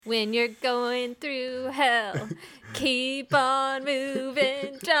When you're going through hell, keep on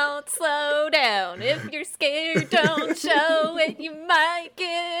moving, don't slow down. If you're scared, don't show it, you might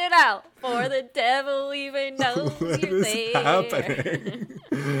get out. For the devil even knows What you're is there. happening?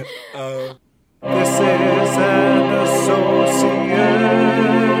 This is an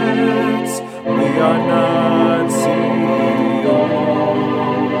associates. We are not CEOs.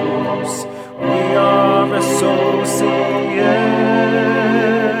 We are associates.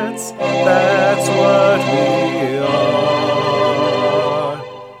 That's what we are.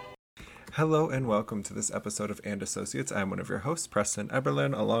 Hello and welcome to this episode of And Associates. I'm one of your hosts, Preston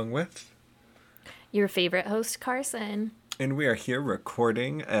Eberlin, along with Your favorite host, Carson. and we are here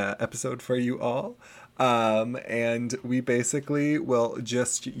recording an episode for you all. And we basically will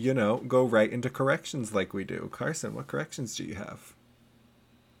just, go right into corrections like we do. Carson, what corrections do you have?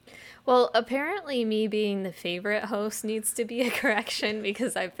 Well, apparently me being the favorite host needs to be a correction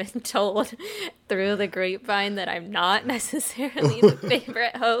because I've been told through the grapevine that I'm not necessarily the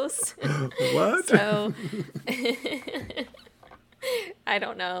favorite host. What? So I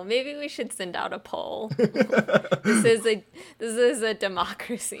don't know. Maybe we should send out a poll. This is a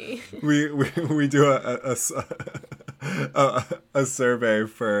democracy. We do a survey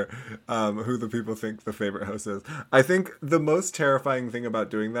for who the people think the favorite host is. I think the most terrifying thing about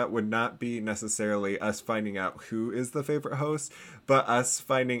doing that would not be necessarily us finding out who is the favorite host, but us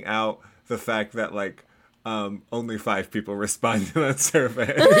finding out the fact that only 5 people respond to that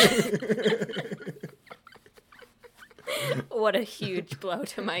survey. What a huge blow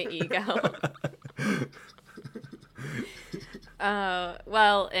to my ego.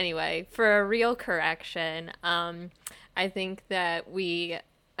 Well, anyway, for a real correction, I think that we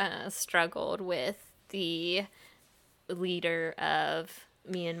struggled with the leader of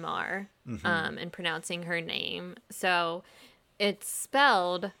Myanmar and pronouncing her name. So it's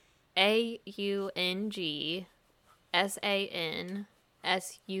spelled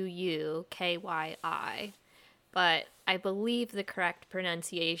AUNGSANSUUKYI, but I believe the correct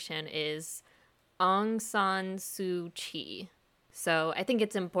pronunciation is Aung San Suu Kyi. So I think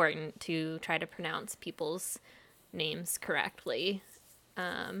it's important to try to pronounce people's names correctly.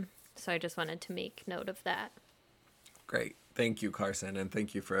 So I just wanted to make note of that. Great. Thank you, Carson, and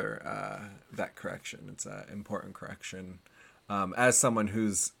thank you for that correction. It's an important correction. As someone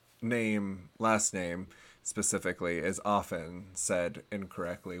whose last name specifically, is often said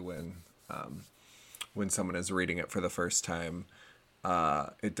incorrectly when someone is reading it for the first time,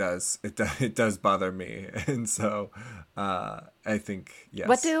 it does bother me, and so I think yes.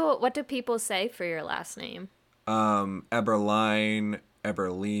 What do people say for your last name? Eberline,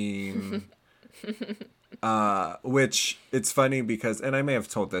 Eberline. Which it's funny because, and I may have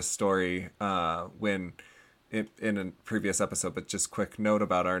told this story in a previous episode, but just quick note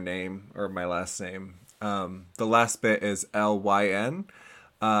about our name or my last name. The last bit is LYN.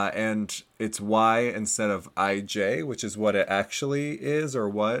 And it's Y instead of IJ, which is what it actually is or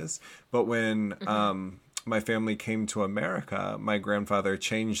was. But when my family came to America, my grandfather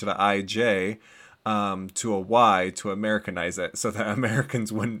changed the IJ to a Y to Americanize it so that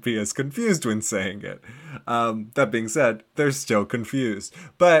Americans wouldn't be as confused when saying it. That being said, they're still confused.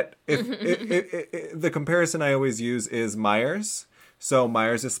 But the comparison I always use is Myers. So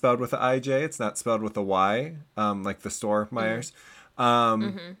Myers is spelled with an IJ. It's not spelled with a Y, like the store Myers.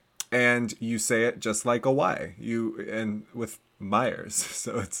 And you say it just like a Y. And with Myers,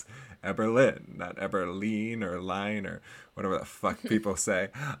 so it's Eberlin, not Eberline or Line or whatever the fuck people say.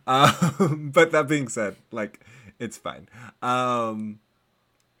 But that being said, it's fine.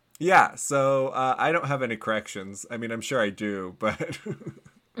 Yeah. So I don't have any corrections. I mean, I'm sure I do, but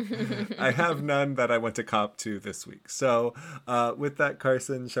I have none that I want to cop to this week. So with that,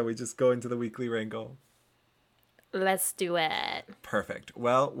 Carson, shall we just go into the weekly wrangle? Let's do it. Perfect.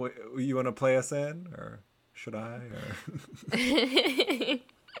 Well, you want to play us in, or should I? Or...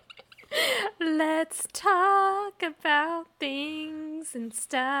 Let's talk about things and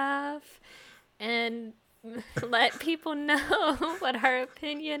stuff and let people know what our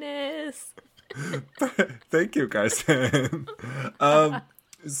opinion is. Thank you, Carson.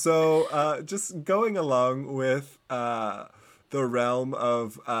 So just going along with the realm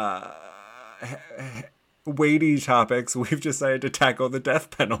of weighty topics, we've decided to tackle the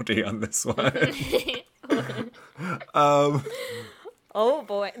death penalty on this one. Oh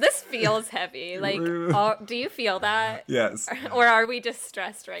boy, this feels heavy. Do you feel that? Yes. Or are we just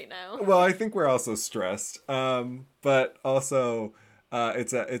stressed right now? Well, I think we're also stressed, but also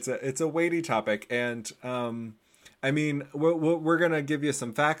it's a weighty topic, and I mean, we're gonna give you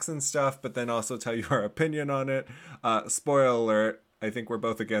some facts and stuff, but then also tell you our opinion on it. Spoiler alert. I think we're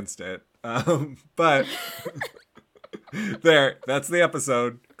both against it. But there, that's the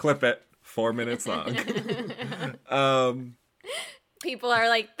episode. Clip it. 4 minutes long. People are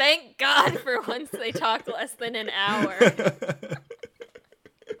like, thank God for once they talk less than an hour.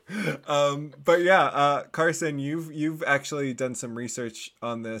 But yeah, Carson, you've actually done some research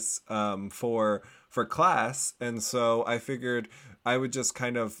on this for class, and so I figured I would just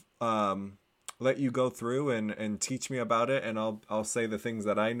kind of let you go through and teach me about it, and I'll say the things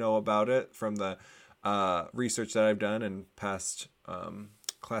that I know about it from the research that I've done and past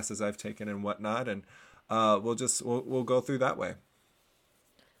classes I've taken and whatnot, and we'll go through that way.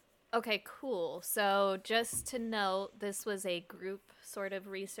 Okay, cool. So just to note, this was a group sort of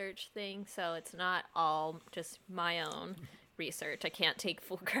research thing, so it's not all just my own research. I can't take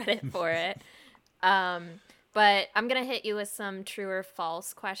full credit for it. But I'm going to hit you with some true or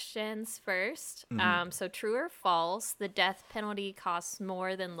false questions first. So true or false, the death penalty costs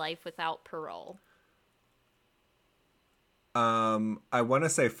more than life without parole? I want to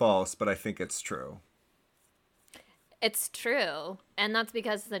say false, but I think it's true. It's true, and that's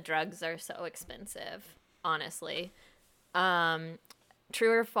because the drugs are so expensive, honestly.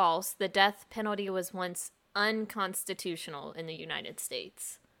 True or false, the death penalty was once unconstitutional in the United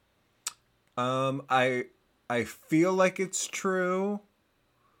States? I feel like it's true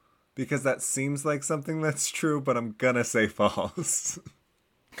because that seems like something that's true, but I'm gonna say false.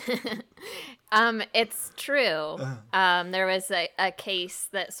 It's true. There was a case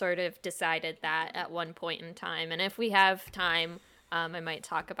that sort of decided that at one point in time. And if we have time, I might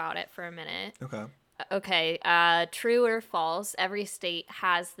talk about it for a minute. Okay. Okay. True or false, every state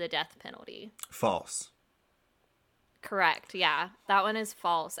has the death penalty. False. Correct. Yeah. That one is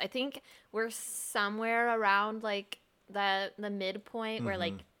false. I think we're somewhere around like the midpoint where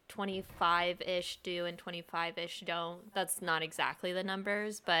like 25-ish do and 25-ish don't. That's not exactly the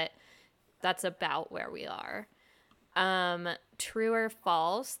numbers, but that's about where we are. True or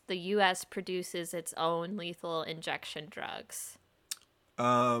false, the U.S. produces its own lethal injection drugs?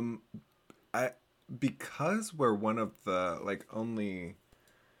 Because we're one of the only,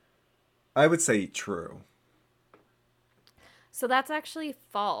 I would say true. So that's actually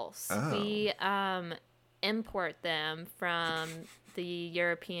false. Oh. We import them from the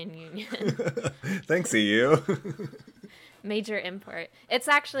European Union. Thanks, EU. Major import. It's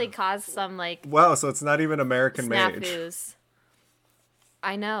actually caused some wow, so it's not even American made. snafus.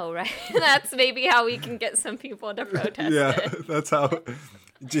 I know, right? That's maybe how we can get some people to protest it. That's how.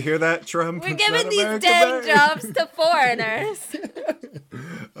 Did you hear that, Trump? We're It's giving not these American dead made. jobs to foreigners.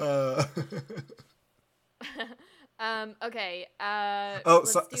 Okay.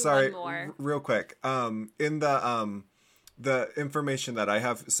 Let's do sorry. one more. Real quick. In the information that I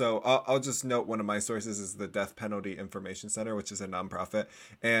have, so I'll just note one of my sources is the Death Penalty Information Center, which is a nonprofit,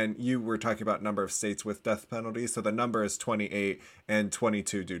 and you were talking about number of states with death penalties. So the number is 28, and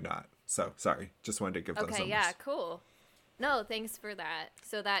 22 do not. So sorry, just wanted to give those numbers. Okay. Yeah. Cool. No, thanks for that.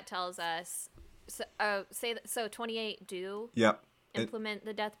 So that tells us. So 28 do. Yep. Implement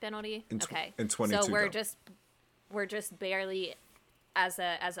the death penalty. Okay. And 22 So don't. we're just barely as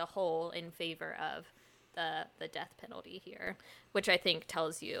a whole in favor of the death penalty here, which I think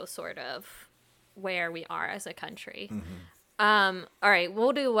tells you sort of where we are as a country. All right,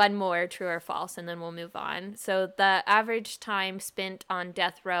 we'll do one more, true or false, and then we'll move on. So the average time spent on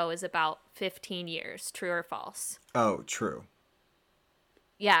death row is about 15 years, true or false? Oh, true.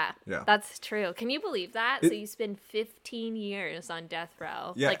 Yeah, Yeah. that's true. Can you believe that? So you spend 15 years on death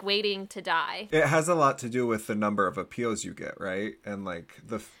row, Yeah. waiting to die. It has a lot to do with the number of appeals you get, right? And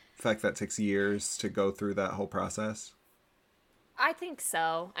the fact that it takes years to go through that whole process. I think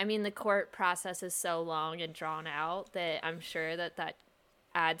so. I mean, the court process is so long and drawn out that I'm sure that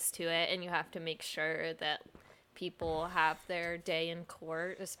adds to it, and you have to make sure that people have their day in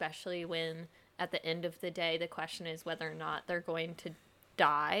court, especially when at the end of the day the question is whether or not they're going to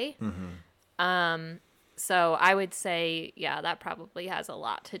die. So I would say, yeah, that probably has a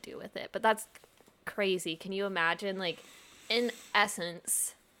lot to do with it. But that's crazy. Can you imagine, in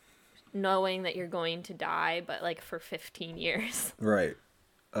essence, knowing that you're going to die, but for 15 years? Right.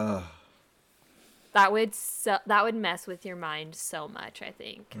 That would mess with your mind so much, I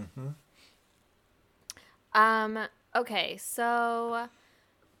think. Okay, so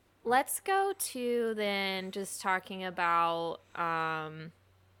let's go to then just talking about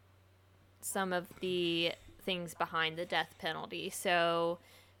some of the things behind the death penalty. So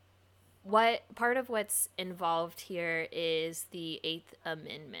part of what's involved here is the Eighth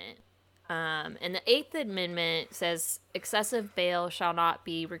Amendment. And the Eighth Amendment says excessive bail shall not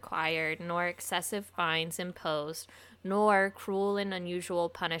be required, nor excessive fines imposed, nor cruel and unusual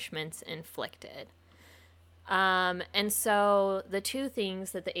punishments inflicted. And so the two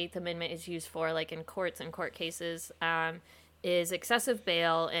things that the Eighth Amendment is used for, like in courts and court cases, is excessive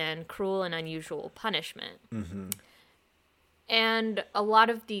bail and cruel and unusual punishment. And a lot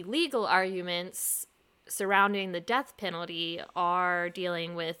of the legal arguments surrounding the death penalty are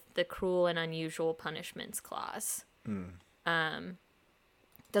dealing with the cruel and unusual punishments clause.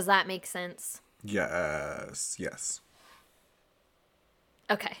 Does that make sense? Yes.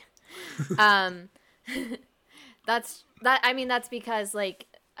 Okay. That's because like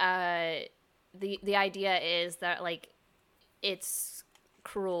the idea is that like it's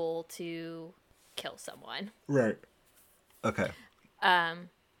cruel to kill someone. Right. Okay.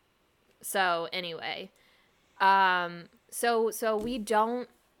 So anyway, so we don't,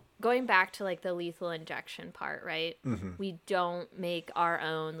 going back to like the lethal injection part, right? We don't make our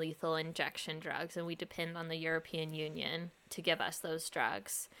own lethal injection drugs, and we depend on the European Union to give us those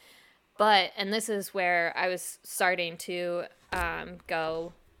drugs. But, and this is where I was starting to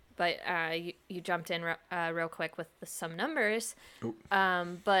go, but you jumped in real quick with some numbers.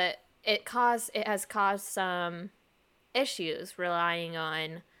 But it has caused some issues relying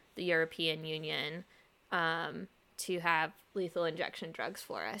on the European Union to have lethal injection drugs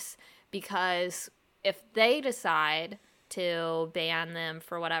for us, because if they decide to ban them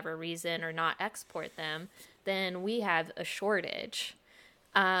for whatever reason or not export them, then we have a shortage.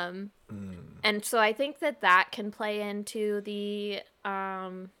 And so I think that can play into the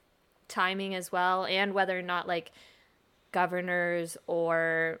timing as well, and whether or not like governors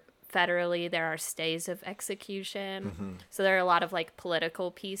or federally there are stays of execution. So there are a lot of like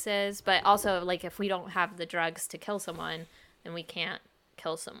political pieces, but also like if we don't have the drugs to kill someone, then we can't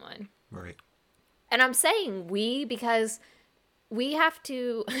kill someone. Right. And I'm saying we because we have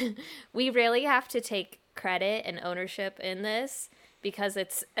to we really have to take credit and ownership in this, because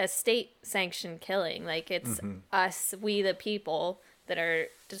it's a state sanctioned killing. Like it's us, we the people, that are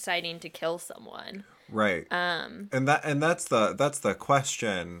deciding to kill someone. Right. And that's the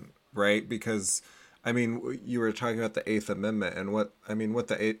question, right? Because I mean, you were talking about the Eighth Amendment, and what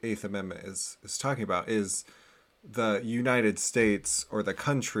the Eighth Amendment is talking about is the United States or the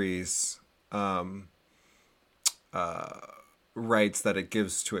country's rights that it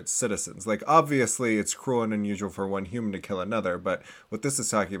gives to its citizens. Like obviously it's cruel and unusual for one human to kill another, but what this is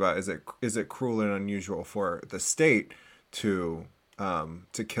talking about is it cruel and unusual for the state to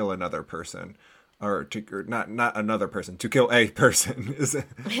kill another person, or not another person, to kill a person.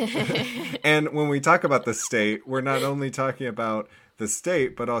 And when we talk about the state, we're not only talking about the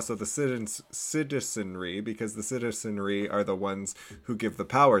state, but also the citizenry, because the citizenry are the ones who give the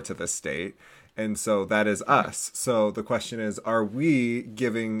power to the state. And so that is us. So the question is, are we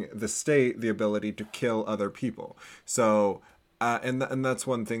giving the state the ability to kill other people? So, and that's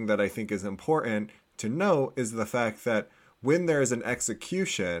one thing that I think is important to note, is the fact that when there is an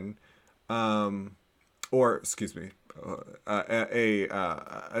execution, or excuse me,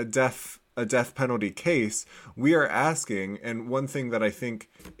 a death penalty case, we are asking, and one thing that I think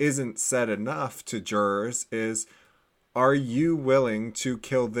isn't said enough to jurors is, are you willing to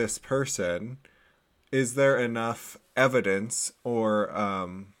kill this person? Is there enough evidence, or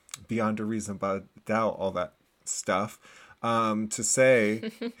beyond a reasonable doubt, all that stuff, to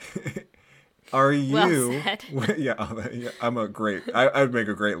say, are you... Well said. Yeah, I'm a great... I would make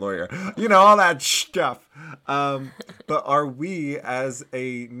a great lawyer. You know, all that stuff. But are we as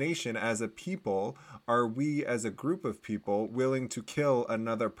a nation, as a people, are we as a group of people willing to kill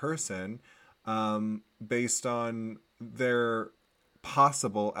another person based on their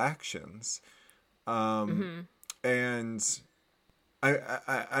possible actions? And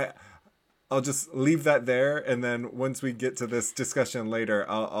I'll just leave that there, and then once we get to this discussion later,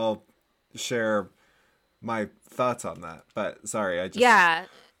 I'll share my thoughts on that. But sorry, yeah,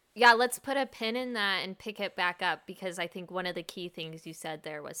 let's put a pin in that and pick it back up, because I think one of the key things you said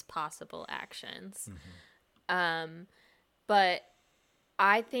there was possible actions. But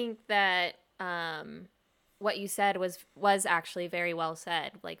I think that what you said was actually very well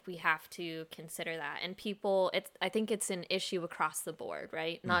said. Like, we have to consider that. And people, I think it's an issue across the board,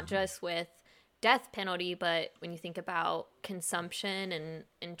 right? Not just with death penalty, but when you think about consumption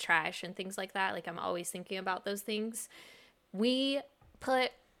and trash and things like that, like I'm always thinking about those things. We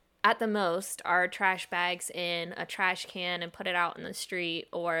put, at the most, our trash bags in a trash can and put it out in the street,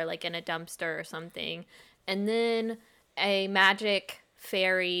 or like in a dumpster or something. And then a magic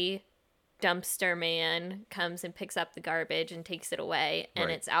fairy dumpster man comes and picks up the garbage and takes it away, and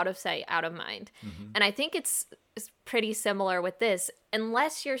Right. it's out of sight, out of mind. And I think it's pretty similar with this.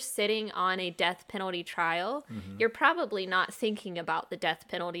 Unless you're sitting on a death penalty trial, you're probably not thinking about the death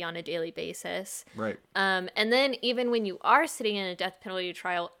penalty on a daily basis. Right. And then even when you are sitting in a death penalty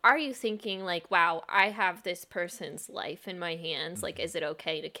trial, are you thinking like, wow, I have this person's life in my hands. Like, is it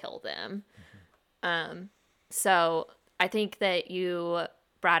okay to kill them? So I think that you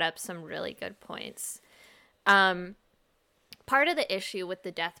brought up some really good points. Part of the issue with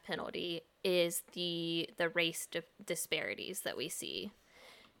the death penalty is the race disparities that we see.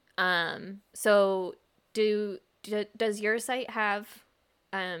 So does your site have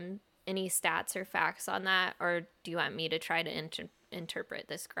any stats or facts on that, or do you want me to try to interpret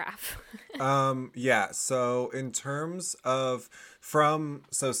this graph? Yeah, so in terms of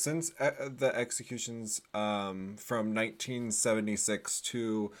since the executions from 1976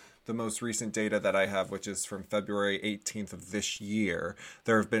 to the most recent data that I have, which is from February 18th of this year,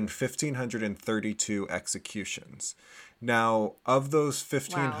 there have been 1,532 executions. Now, of those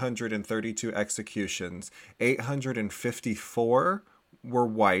 1,532 executions, 854 were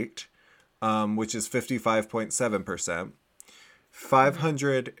white, which is 55.7%.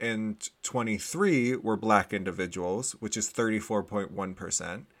 523 were black individuals, which is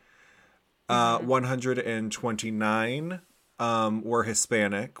 34.1%. 129 were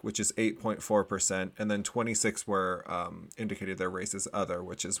Hispanic, which is 8.4%. And then 26 were indicated their race as other,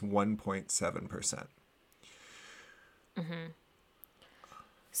 which is 1.7%.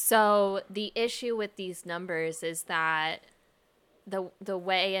 So the issue with these numbers is that the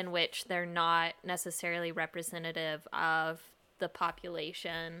way in which they're not necessarily representative of the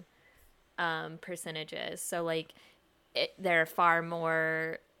population percentages. So like there are far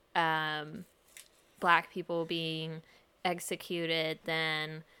more black people being executed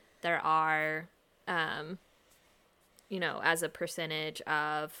than there are as a percentage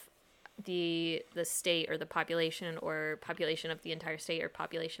of the state or the population or population of the entire state or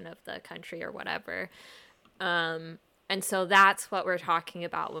population of the country or whatever. And so that's what we're talking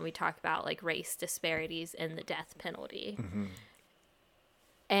about when we talk about like race disparities in the death penalty.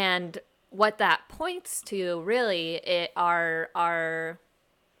 And what that points to really are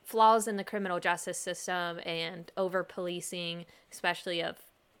flaws in the criminal justice system and over policing, especially of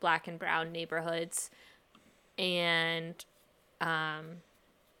black and brown neighborhoods, and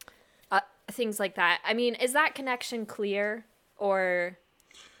things like that. I mean, is that connection clear, or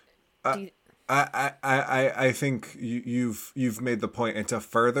do you... I think you've made the point, and to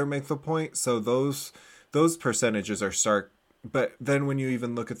further make the point, so those percentages are stark. But then when you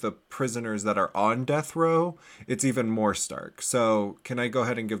even look at the prisoners that are on death row, it's even more stark. So can I go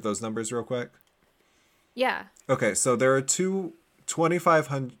ahead and give those numbers real quick? Yeah. Okay, so there are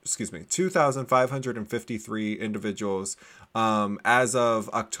 2,553 individuals as of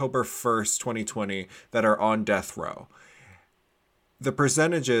October 1st, 2020 that are on death row. The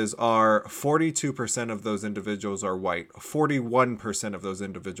percentages are 42% of those individuals are white, 41% of those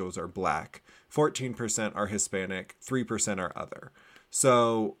individuals are black, 14% are Hispanic, 3% are other.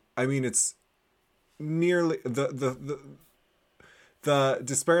 So, I mean, it's nearly the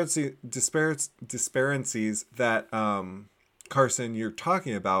disparities that Carson, you're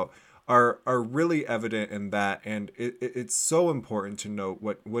talking about are really evident in that, and it's so important to note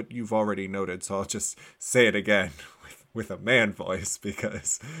what you've already noted. So I'll just say it again with a man voice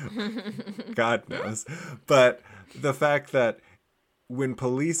because God knows. But the fact that when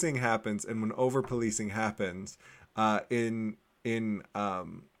policing happens and when over policing happens in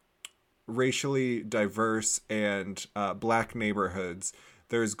racially diverse and black neighborhoods,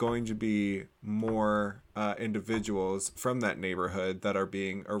 there's going to be more individuals from that neighborhood that are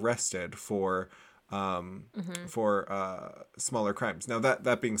being arrested for smaller crimes. Now,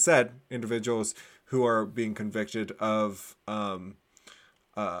 that being said, individuals who are being convicted of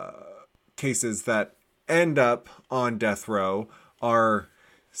cases that end up on death row are,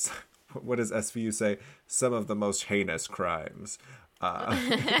 what does SVU say? Some of the most heinous crimes. But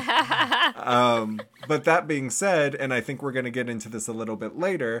that being said, and I think we're going to get into this a little bit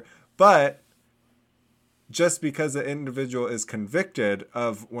later, but just because an individual is convicted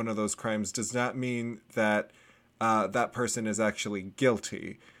of one of those crimes does not mean that that person is actually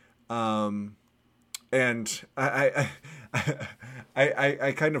guilty. And I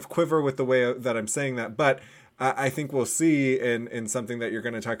kind of quiver with the way that I'm saying that, but I think we'll see in something that you're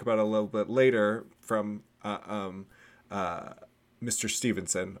going to talk about a little bit later from Mr.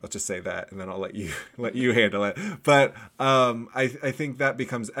 Stevenson. I'll just say that, and then I'll let you handle it. But I think that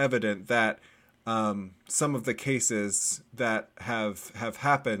becomes evident that some of the cases that have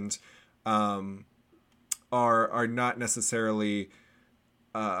happened are not necessarily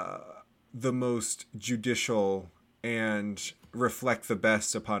the most judicial and reflect the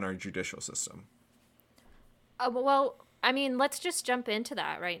best upon our judicial system. Well, I mean, let's just jump into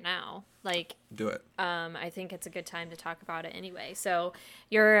that right now. Like, Do it. I think it's a good time to talk about it anyway. So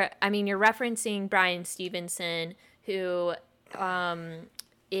you're referencing Bryan Stevenson, who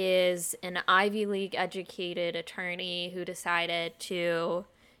is an Ivy League educated attorney who decided to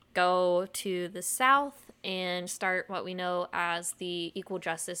go to the South and start what we know as the Equal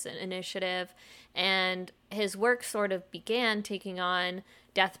Justice Initiative. And his work sort of began taking on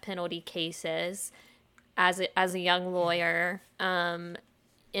death penalty cases as a young lawyer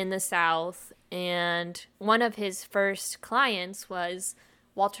in the South. And one of his first clients was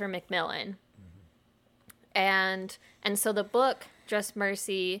Walter McMillian. And so the book Just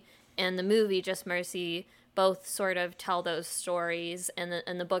Mercy and the movie Just Mercy both sort of tell those stories, and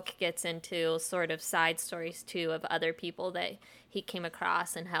the book gets into sort of side stories too of other people that he came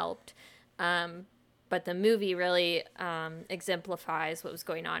across and helped. But the movie really exemplifies what was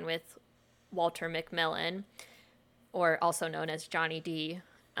going on with Walter McMillian, or also known as Johnny D.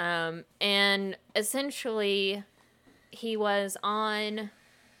 And essentially, he was on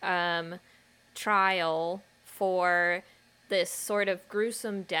trial for this sort of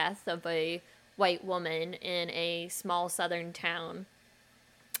gruesome death of a white woman in a small southern town.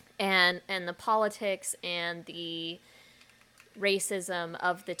 And the politics and the racism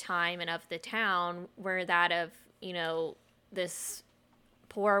of the time and of the town were that of, this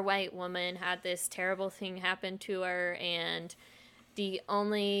poor white woman had this terrible thing happen to her, and the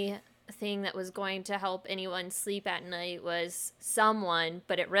only thing that was going to help anyone sleep at night was someone,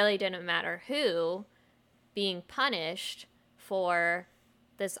 but it really didn't matter who, being punished for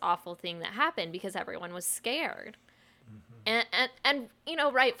this awful thing that happened because everyone was scared. And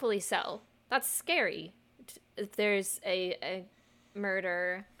rightfully so. That's scary. If there's a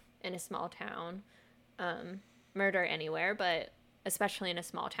murder in a small town, murder anywhere, but especially in a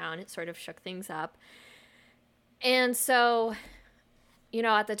small town, it sort of shook things up. And so,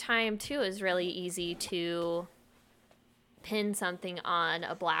 at the time too, it was really easy to pin something on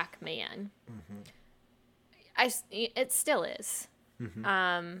a black man. It still is.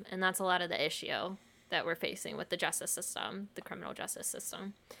 And that's a lot of the issue that we're facing with the justice system, the criminal justice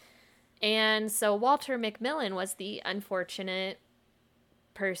system. And so Walter McMillian was the unfortunate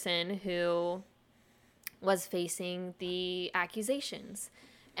person who was facing the accusations.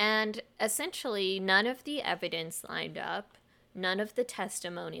 And essentially, none of the evidence lined up, none of the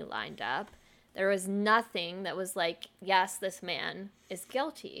testimony lined up. There was nothing that was like, yes, this man is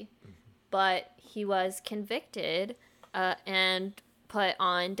guilty. But he was convicted and put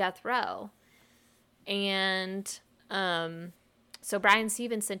on death row. And so Bryan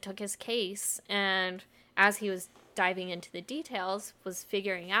Stevenson took his case, and as he was diving into the details, was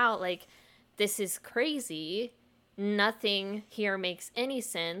figuring out, like, this is crazy. Nothing here makes any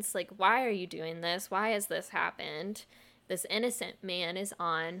sense. Like, why are you doing this? Why has this happened? This innocent man is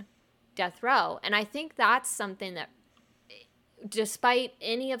on death row. And I think that's something that, despite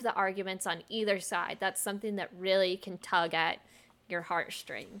any of the arguments on either side, that's something that really can tug at your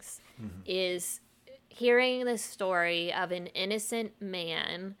heartstrings, is hearing the story of an innocent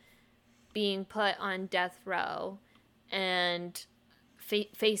man being put on death row and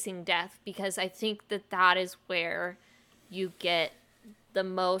facing death, because I think that is where you get the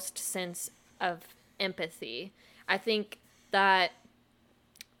most sense of empathy. I think that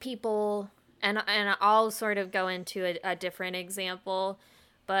people, and I'll sort of go into a different example,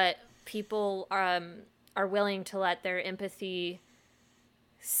 but people are willing to let their empathy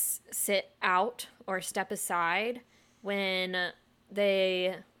sit out or step aside when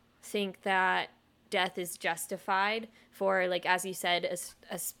they think that death is justified for, like, as you said,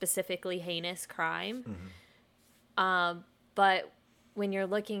 a specifically heinous crime. But when you're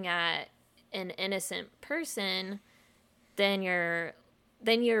looking at an innocent person, then you're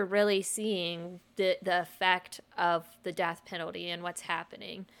really seeing the effect of the death penalty and what's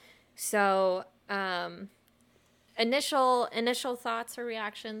happening. So initial thoughts or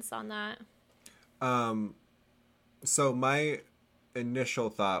reactions on that? So my initial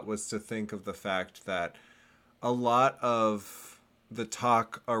thought was to think of the fact that a lot of the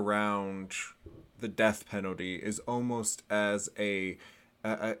talk around the death penalty is almost as a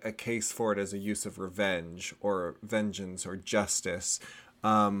case for it as a use of revenge or vengeance or justice,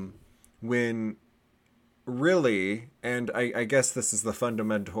 when really, and I guess this is the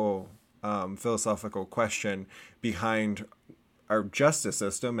fundamental philosophical question behind our justice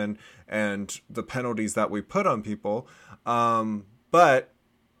system and the penalties that we put on people, but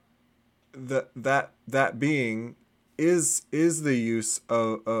that being is the use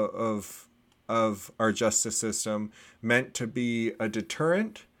of our justice system meant to be a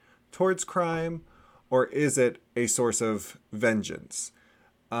deterrent towards crime, or is it a source of vengeance?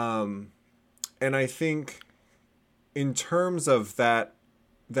 And I think in terms of that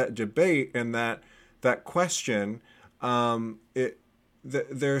debate and that question,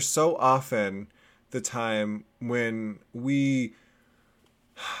 there's so often the time when we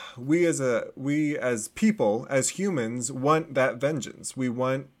as people, as humans, want that vengeance. We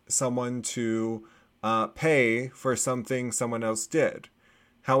want someone to pay for something someone else did.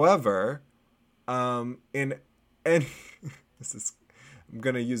 However, in any this is I'm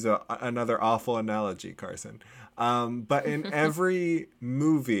gonna use another awful analogy, Carson. But in every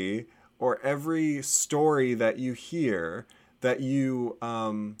movie or every story that you hear that you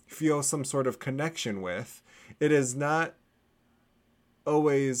feel some sort of connection with, it is not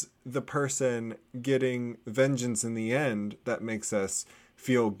always the person getting vengeance in the end that makes us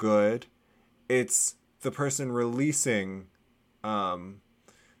feel good. It's the person releasing the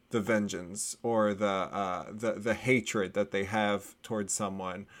vengeance or the hatred that they have towards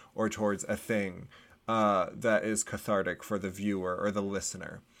someone or towards a thing that is cathartic for the viewer or the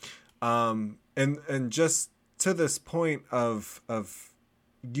listener. And just to this point of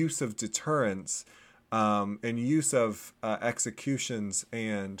use of deterrence and use of executions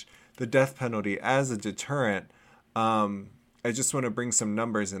and the death penalty as a deterrent, I just want to bring some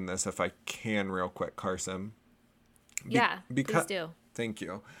numbers in this if I can real quick, Carson. Please do. Thank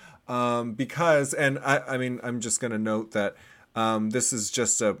you. Because, and I mean, I'm just going to note that this is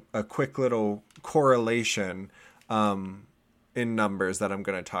just a quick little correlation in numbers that I'm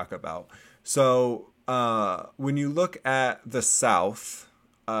going to talk about. So when you look at the South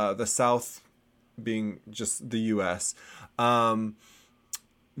being just the U.S.,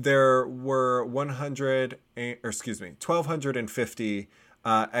 there were 1,250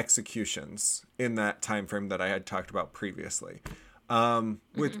 executions in that time frame that I had talked about previously,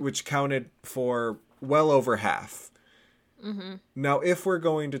 which counted for well over half. Mm-hmm. Now, if we're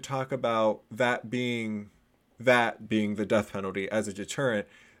going to talk about that being the death penalty as a deterrent,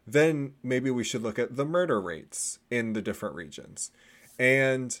 then maybe we should look at the murder rates in the different regions.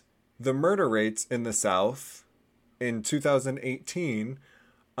 And the murder rates in the South in 2018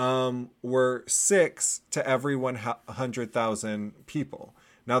 were 6 to every 100,000 people.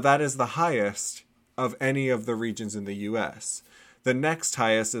 Now, that is the highest of any of the regions in the U.S. The next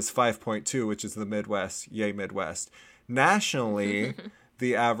highest is 5.2, which is the Midwest. Yay, Midwest. Nationally,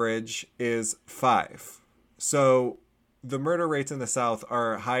 the average is 5. So the murder rates in the South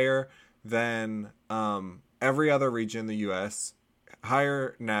are higher than every other region in the U.S.,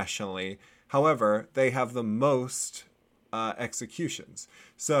 higher nationally. However, they have the most executions.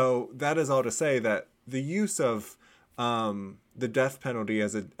 So that is all to say that the use of the death penalty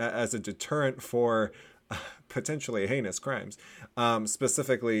as a deterrent for potentially heinous crimes,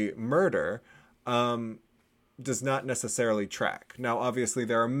 specifically murder, does not necessarily track. Now, obviously,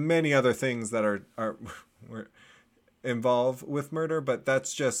 there are many other things that are involved with murder, but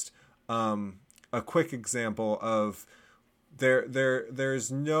that's just a quick example of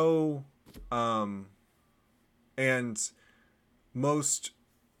there's no and most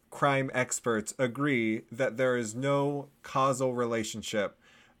crime experts agree that there is no causal relationship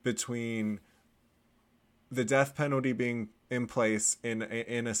between the death penalty being in place in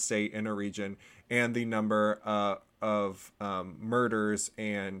a state, in a region, and the number of murders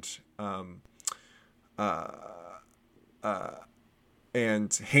and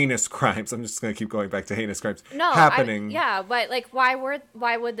heinous crimes. I'm just going to keep going back to heinous crimes happening. But like, why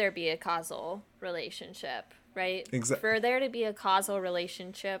would there be a causal relationship, right? Exactly. For there to be a causal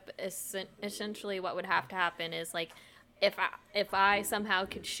relationship, essentially what would have to happen is like, if I somehow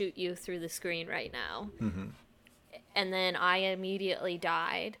could shoot you through the screen right now, mm-hmm. and then I immediately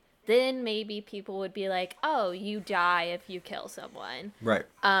died, then maybe people would be like, oh, you die if you kill someone. Right.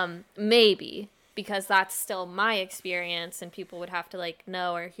 Maybe. Because that's still my experience, and people would have to like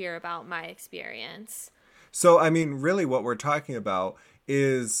know or hear about my experience. So, I mean, really what we're talking about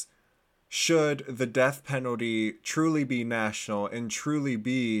is, should the death penalty truly be national and truly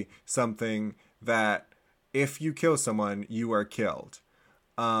be something that if you kill someone, you are killed?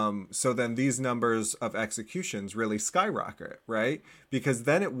 So then these numbers of executions really skyrocket, right? Because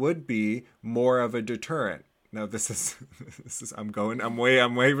then it would be more of a deterrent. Now this is I'm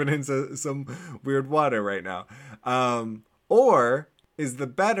waving into some weird water right now. Or is the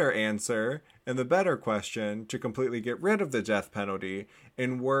better answer and the better question to completely get rid of the death penalty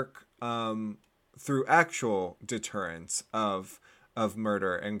and work through actual deterrence of of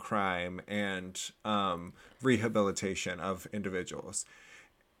murder and crime and rehabilitation of individuals.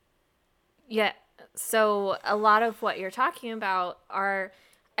 Yeah. So a lot of what you're talking about are,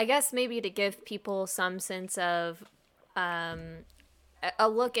 I guess, maybe to give people some sense of a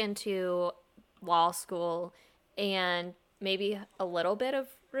look into law school and maybe a little bit of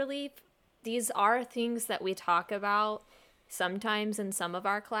relief. These are things that we talk about sometimes in some of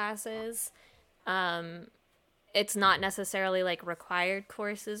our classes. It's not necessarily like required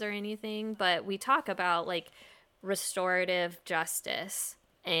courses or anything, but we talk about like restorative justice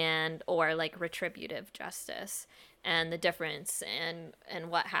and or like retributive justice and the difference and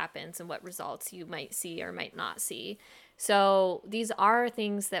what happens and what results you might see or might not see. So these are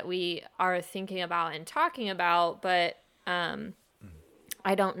things that we are thinking about and talking about, but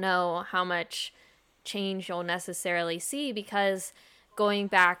I don't know how much change you'll necessarily see because going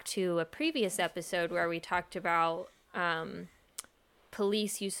back to a previous episode where we talked about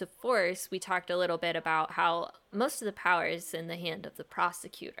police use of force, we talked a little bit about how most of the power is in the hand of the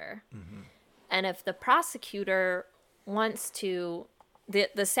prosecutor. Mm-hmm. And if the prosecutor wants to,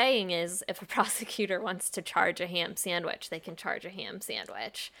 the saying is, if a prosecutor wants to charge a ham sandwich, they can charge a ham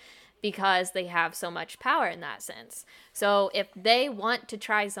sandwich because they have so much power in that sense. So if they want to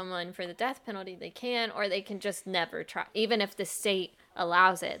try someone for the death penalty, they can, or they can just never try. Even if the state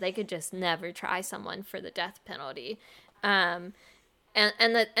allows it, they could just never try someone for the death penalty. And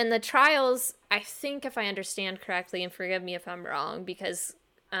the trials, I think, if I understand correctly, and forgive me if I'm wrong, because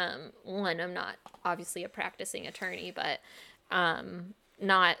one, I'm not obviously a practicing attorney, but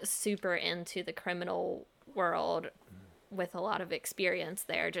not super into the criminal world with a lot of experience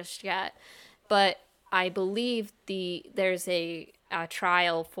there just yet. But I believe there's a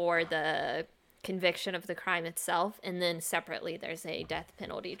trial for the conviction of the crime itself, and then separately there's a death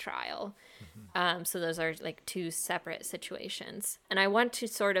penalty trial. So those are like two separate situations. And I want to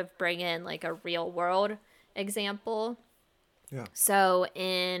sort of bring in like a real world example. Yeah. So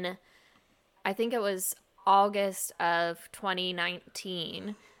I think it was August of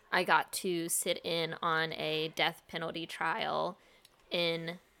 2019, I got to sit in on a death penalty trial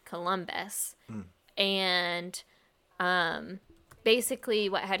in Columbus. And basically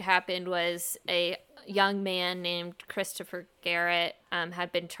what had happened was a young man named Christopher Garrett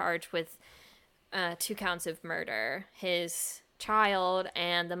had been charged with 2 counts of murder, his child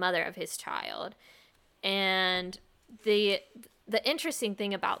and the mother of his child. And the interesting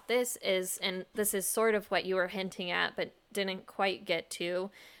thing about this is, and this is sort of what you were hinting at but didn't quite get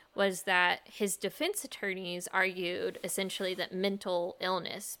to, was that his defense attorneys argued essentially that mental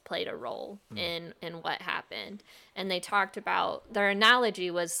illness played a role in what happened. And they talked about, their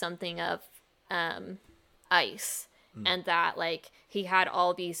analogy was something of ice, and that like he had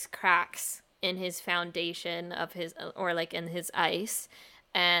all these cracks in his foundation of his, or like in his ice,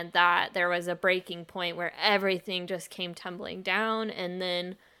 and that there was a breaking point where everything just came tumbling down, and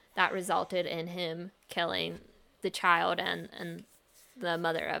then that resulted in him killing the child and the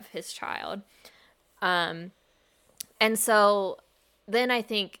mother of his child. And so then I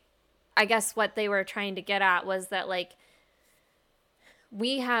guess what they were trying to get at was that like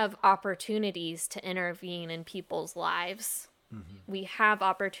we have opportunities to intervene in people's lives. Mm-hmm. We have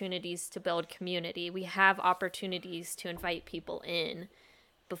opportunities to build community. We have opportunities to invite people in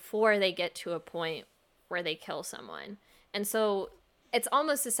before they get to a point where they kill someone. And so it's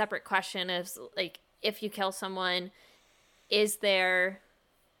almost a separate question of like, if you kill someone, does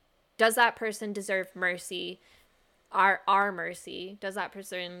that person deserve mercy? Our mercy? Does that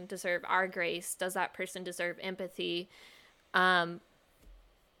person deserve our grace? Does that person deserve empathy? And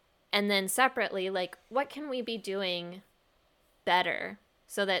then separately, like, what can we be doing better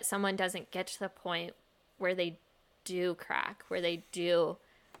so that someone doesn't get to the point where they do crack, where they do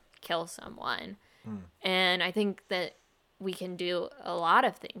kill someone? And I think that we can do a lot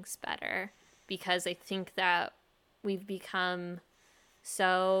of things better, because I think that we've become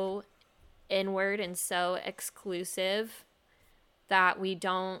so inward and so exclusive that we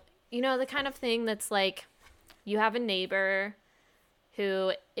don't, the kind of thing that's like, you have a neighbor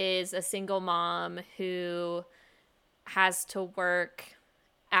who is a single mom who has to work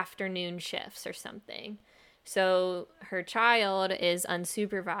afternoon shifts or something. So her child is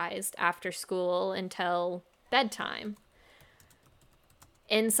unsupervised after school until bedtime.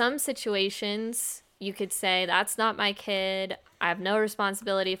 In some situations, you could say, that's not my kid. I have no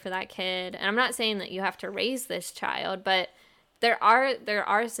responsibility for that kid. And I'm not saying that you have to raise this child, but there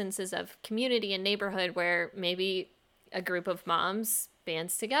are senses of community and neighborhood where maybe a group of moms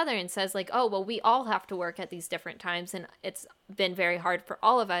bands together and says like, oh, well, we all have to work at these different times, and it's been very hard for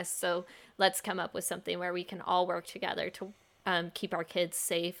all of us. So let's come up with something where we can all work together to keep our kids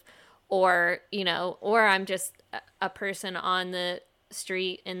safe, or or I'm just a person on the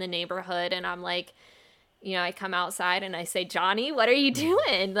street in the neighborhood, and I'm like, I come outside and I say, Johnny, what are you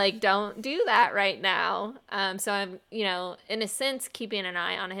doing? Like, don't do that right now. So I'm, in a sense, keeping an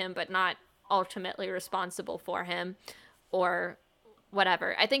eye on him, but not ultimately responsible for him or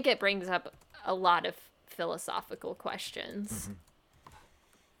whatever. I think it brings up a lot of philosophical questions.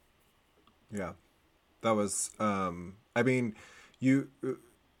 Yeah, that was. I mean, you.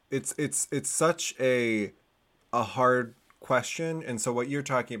 It's such a hard question, and so what you're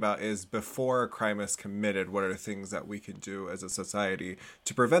talking about is before a crime is committed, what are things that we can do as a society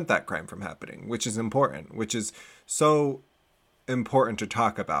to prevent that crime from happening, which is important, which is so important to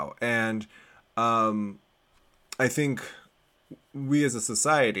talk about. And I think we as a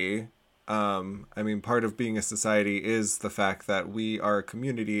society, I mean, part of being a society is the fact that we are a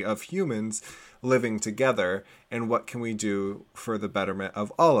community of humans living together, and what can we do for the betterment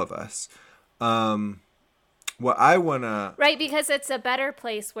of all of us? What I want to... Right, because it's a better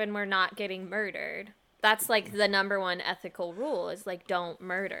place when we're not getting murdered. That's like the number one ethical rule is like, don't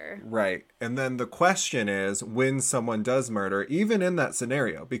murder. Right. And then the question is, when someone does murder, even in that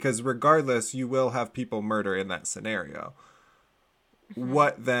scenario, because regardless, you will have people murder in that scenario.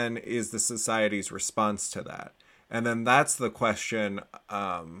 What then is the society's response to that? And then that's the question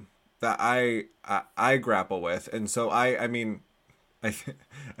that I grapple with. And so I mean, I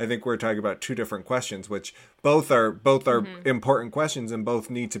think we're talking about two different questions, which both are important questions and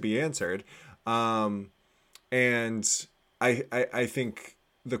both need to be answered. And I think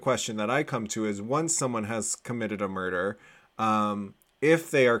the question that I come to is, once someone has committed a murder,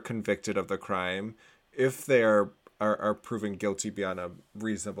 if they are convicted of the crime, if they are proven guilty beyond a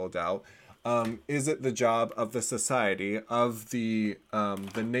reasonable doubt, is it the job of the society, of the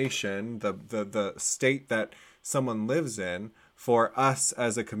nation, the state that someone lives in, for us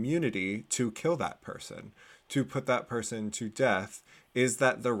as a community to kill that person, to put that person to death? Is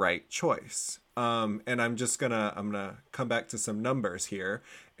that the right choice? And I'm gonna come back to some numbers here.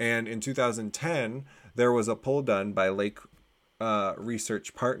 And in 2010, there was a poll done by Lake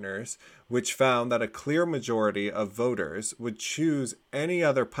Research Partners, which found that a clear majority of voters would choose any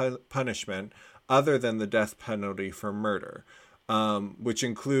other punishment other than the death penalty for murder, which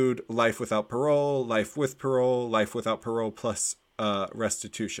include life without parole, life with parole, life without parole plus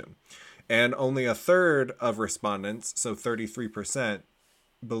restitution. And only a third of respondents, so 33%,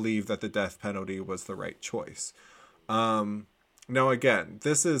 believe that the death penalty was the right choice. Now, again,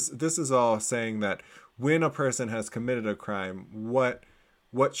 this is all saying that when a person has committed a crime, what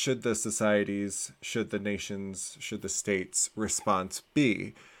should the societies, should the nations, should the states' response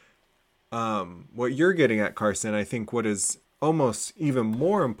be? What you're getting at, Carson, I think what is almost even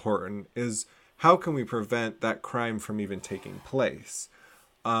more important is, how can we prevent that crime from even taking place?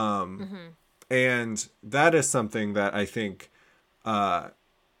 And that is something that I think it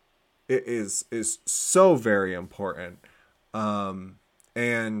is so very important. I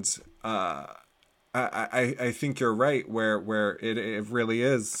think you're right, where it really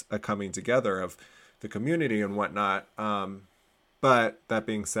is a coming together of the community and whatnot. But that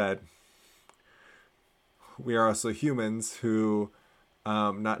being said, we are also humans who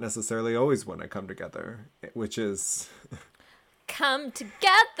not necessarily always want to come together, which is... Come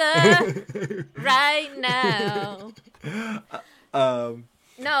together right now.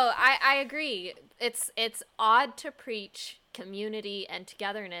 No, I agree. It's odd to preach community and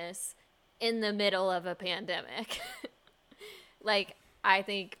togetherness in the middle of a pandemic. Like, I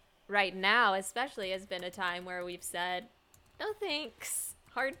think right now especially has been a time where we've said, no thanks,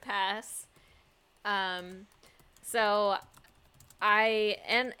 hard pass. So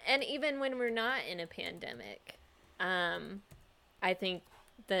and even when we're not in a pandemic, I think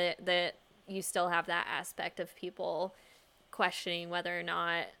that you still have that aspect of people questioning whether or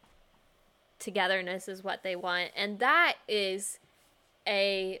not togetherness is what they want. And that is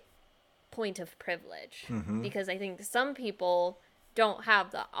a point of privilege, because I think some people don't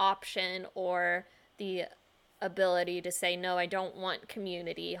have the option or the ability to say, no, I don't want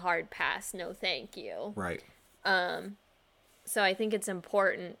community, hard pass, no thank you. Right. So I think it's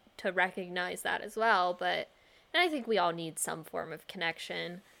important to recognize that as well. And I think we all need some form of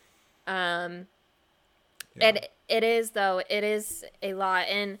connection. And it is a lot.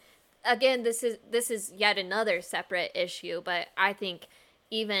 And again, this is yet another separate issue, but I think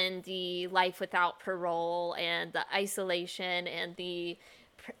even the life without parole and the isolation and the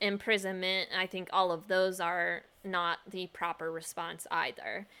imprisonment, I think all of those are not the proper response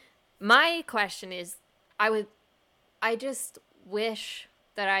either. My question is, I just wish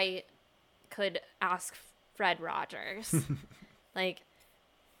that I could ask Fred Rogers Like,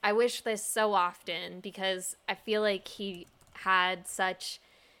 I wish this so often because I feel like he had such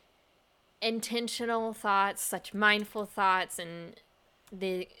intentional thoughts, such mindful thoughts, and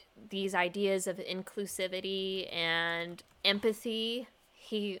these ideas of inclusivity and empathy.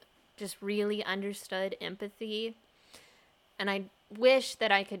 He just really understood empathy. And I wish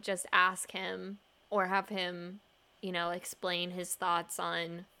that I could just ask him or have him, explain his thoughts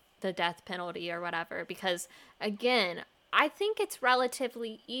on the death penalty or whatever. Because, again, I think it's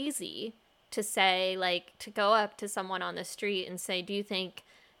relatively easy to say, like, to go up to someone on the street and say, do you think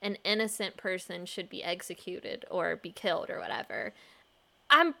an innocent person should be executed or be killed or whatever?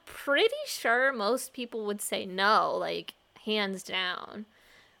 I'm pretty sure most people would say no, like, hands down.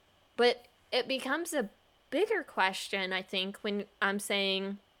 But it becomes a bigger question, I think, when I'm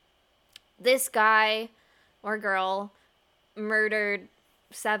saying this guy or girl murdered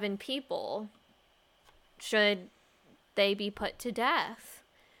 7 people. Should they be put to death?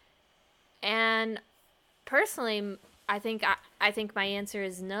 And personally, I think my answer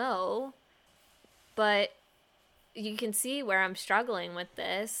is no. But you can see where I'm struggling with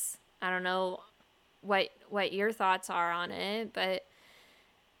this. I don't know what your thoughts are on it, but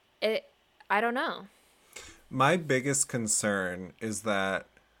I don't know. My biggest concern is that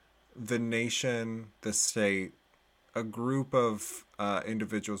the nation, the state, a group of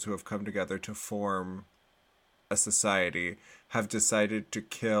individuals who have come together to form a society have decided to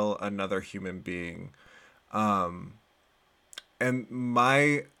kill another human being. And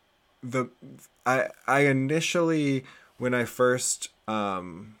I initially, when I first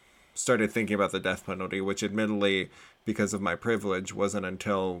started thinking about the death penalty, which admittedly, because of my privilege, wasn't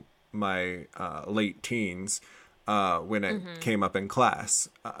until my late teens when it came up in class.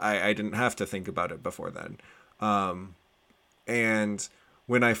 I didn't have to think about it before then. And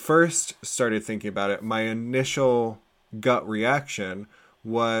when I first started thinking about it, my initial gut reaction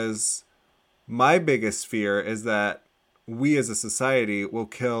was, my biggest fear is that we as a society will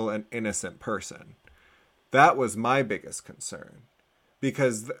kill an innocent person. That was my biggest concern.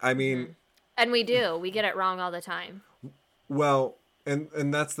 Because, I mean... And we do. We get it wrong all the time. Well,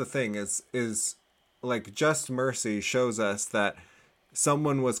 and that's the thing, is like, Just Mercy shows us that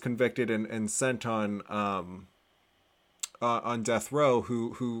someone was convicted and sent on death row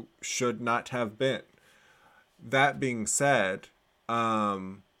who should not have been. That being said,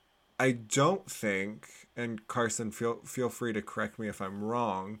 I don't think, and Carson, feel free to correct me if I'm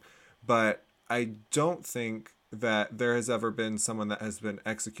wrong, but I don't think that there has ever been someone that has been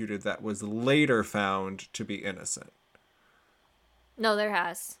executed that was later found to be innocent. No, there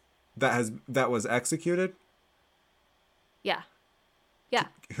has. That was executed? Yeah. Yeah.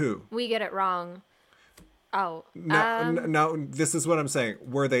 Who? We get it wrong. Oh. No, this is what I'm saying.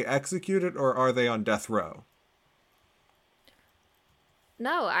 Were they executed or are they on death row?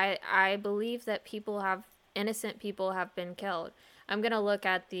 No, I believe that innocent people have been killed. I'm going to look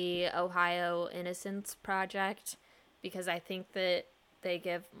at the Ohio Innocence Project because I think that they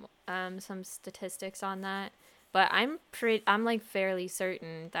give some statistics on that. But I'm like fairly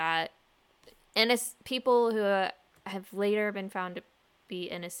certain that people who have later been found to be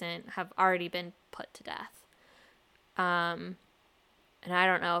innocent have already been put to death. And I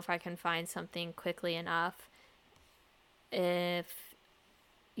don't know if I can find something quickly enough. If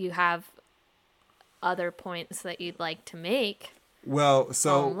you have other points that you'd like to make. Well,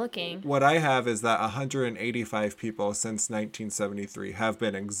 so I'm looking. What I have is that 185 people since 1973 have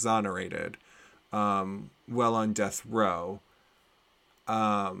been exonerated, well on death row.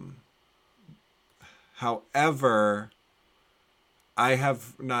 However, I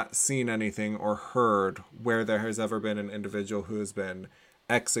have not seen anything or heard where there has ever been an individual who has been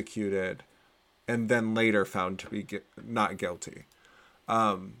executed and then later found to be not guilty.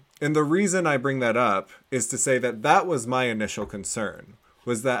 And the reason I bring that up is to say that was my initial concern,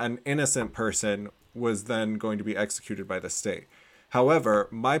 was that an innocent person was then going to be executed by the state. However,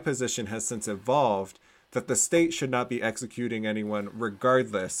 my position has since evolved that the state should not be executing anyone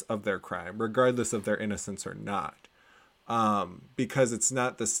regardless of their crime, regardless of their innocence or not. Because it's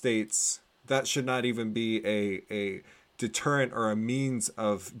not the state's, that should not even be a deterrent or a means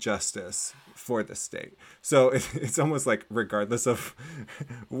of justice for the state. So it's almost like, regardless of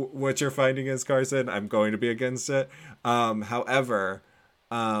what your finding is, Carson, I'm going to be against it. However,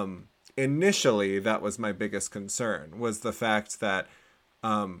 initially that was my biggest concern, was the fact that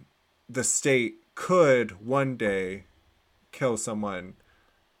the state could one day kill someone.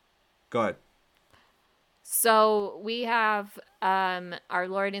 Go ahead. So we have our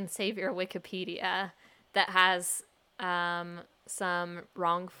Lord and Savior Wikipedia that has some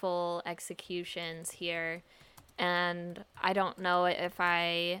wrongful executions here. And I don't know if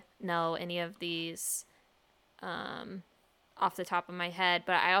I know any of these off the top of my head,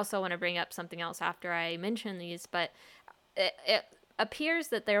 but I also want to bring up something else after I mention these. But it appears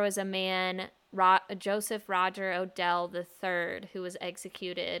that there was a man, Joseph Roger Odell III, who was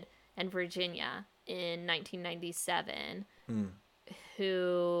executed in Virginia in 1997,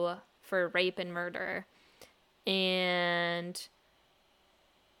 who for rape and murder, and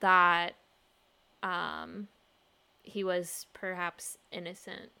that he was perhaps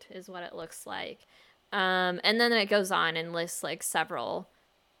innocent, is what it looks like. And then it goes on and lists like several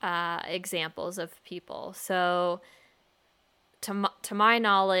examples of people. So to my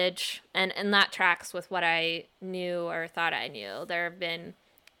knowledge, and that tracks with what I knew or thought I knew, there have been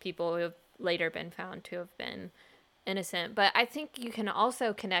people who have later been found to have been innocent. But I think you can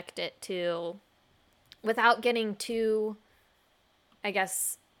also connect it to, without getting too, I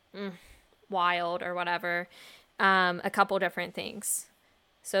guess, wild or whatever, a couple different things.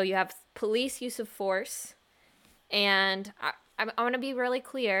 So you have police use of force, and I want to be really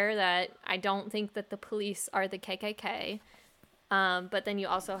clear that I don't think that the police are the KKK, but then you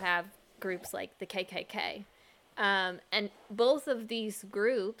also have groups like the KKK. And both of these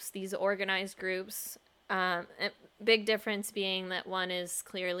groups, these organized groups, big difference being that one is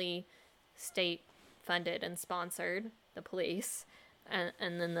clearly state funded and sponsored, the police, and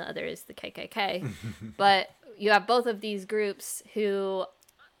then the other is the KKK. But you have both of these groups who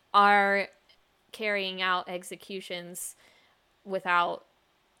are carrying out executions without,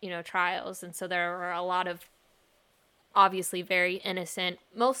 trials. And so there are a lot of obviously very innocent,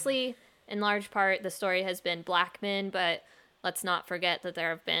 mostly in large part, the story has been black men, but let's not forget that there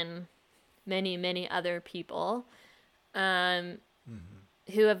have been many, many other people who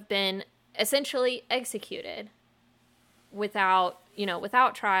have been essentially executed without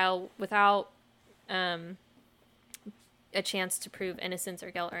trial, without a chance to prove innocence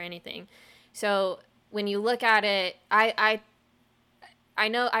or guilt or anything. So when you look at it, I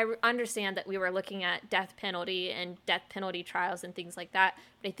understand that we were looking at death penalty and death penalty trials and things like that,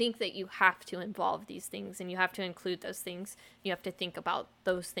 but I think that you have to involve these things and you have to include those things. You have to think about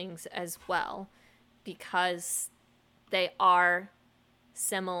those things as well, because they are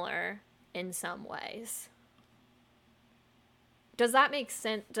similar in some ways. Does that make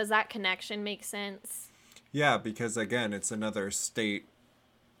sense? Does that connection make sense? Yeah, because again, it's another state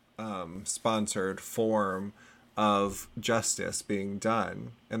sponsored form of justice being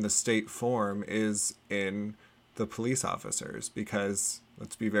done, and the state form is in the police officers, because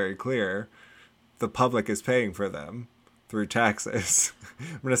let's be very clear, the public is paying for them through taxes.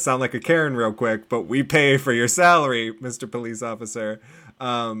 I'm going to sound like a Karen real quick, but we pay for your salary, Mr. Police Officer.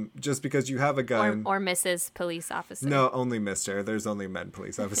 Just because you have a gun. Or Mrs. Police Officer. No, only Mr. There's only men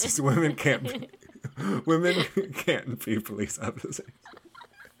police officers. Women can't be, women can't be police officers.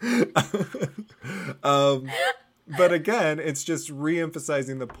 But again, it's just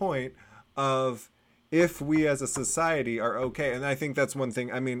re-emphasizing the point of, if we as a society are okay, and I think that's one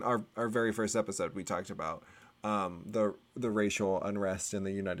thing. I mean, our very first episode, we talked about the racial unrest in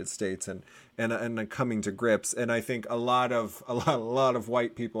the United States and coming to grips. And I think a lot of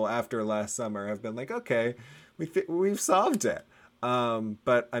white people after last summer have been like, okay, we've solved it.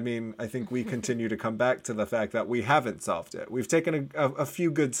 But I mean, I think we continue to come back to the fact that we haven't solved it. We've taken a few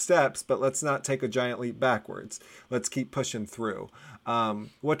good steps, but let's not take a giant leap backwards. Let's keep pushing through.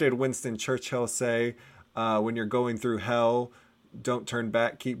 What did Winston Churchill say? When you're going through hell, don't turn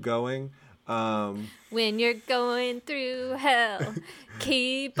back, keep going. When you're going through hell,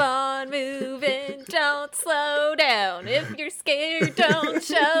 keep on moving, don't slow down. If you're scared, don't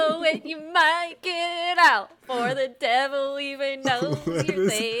show it, you might get out, for the devil even knows you're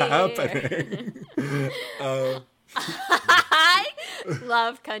there. Happening? I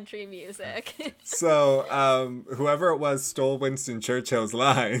love country music. So, whoever it was stole Winston Churchill's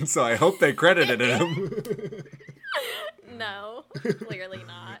line, so I hope they credited him. No, clearly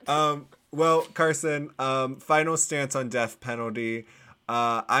not. Well, Carson, final stance on death penalty.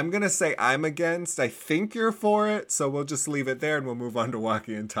 I'm going to say I'm against. I think you're for it, so we'll just leave it there and we'll move on to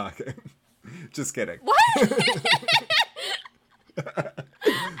walking and talking. Just kidding. What? I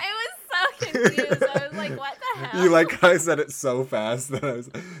was so confused. I was like, what the hell? You like how I said it so fast that I was...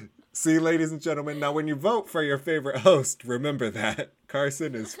 See, ladies and gentlemen, now when you vote for your favorite host, remember that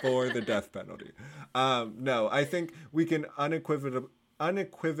Carson is for the death penalty. No, I think we can unequivocally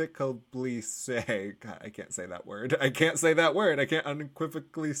say, God, I can't say that word. I can't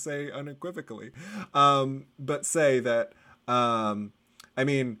unequivocally say unequivocally. But say that, I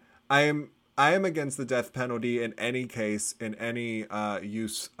mean, I am against the death penalty in any case, in any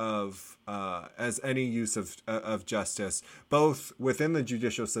use of any use of justice, both within the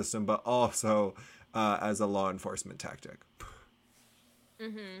judicial system, but also as a law enforcement tactic.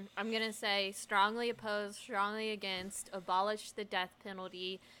 I'm going to say strongly opposed, strongly against, abolish the death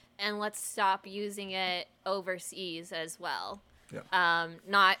penalty, and let's stop using it overseas as well. Yeah.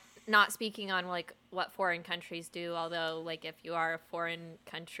 Not speaking on like what foreign countries do, although like if you are a foreign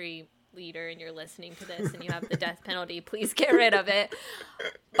country leader and you're listening to this and you have the death penalty, please get rid of it.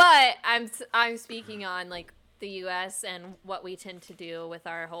 But I'm speaking on like the U.S. and what we tend to do with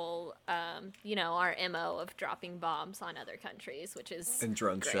our whole, our MO of dropping bombs on other countries, which is and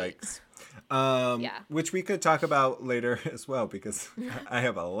drone great. strikes. Yeah. Which we could talk about later as well, because I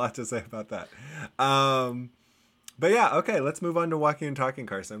have a lot to say about that. But yeah, okay, let's move on to Walking and Talking,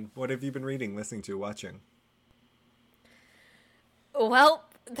 Carson. What have you been reading, listening to, watching? Well,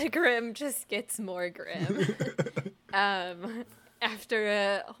 the grim just gets more grim. After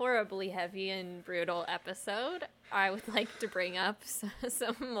a horribly heavy and brutal episode, I would like to bring up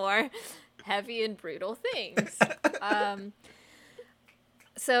some more heavy and brutal things.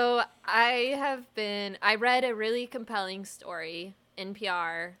 So I read a really compelling story.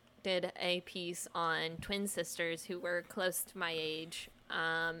 NPR did a piece on twin sisters who were close to my age.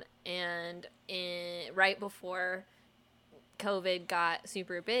 And right before COVID got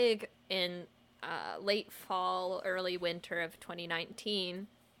super big in late fall, early winter of 2019,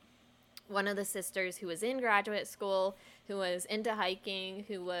 one of the sisters who was in graduate school, who was into hiking,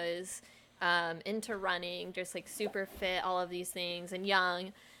 who was into running, just like super fit, all of these things, and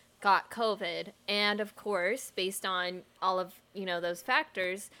young, got COVID. And of course, based on all of, those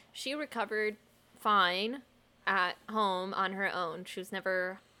factors, she recovered fine at home on her own. She was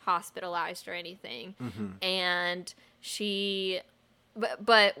never hospitalized or anything. Mm-hmm. And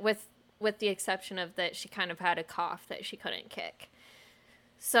but with the exception of that, she kind of had a cough that she couldn't kick.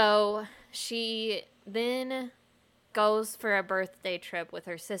 So she then goes for a birthday trip with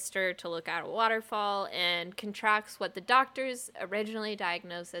her sister to look at a waterfall and contracts what the doctors originally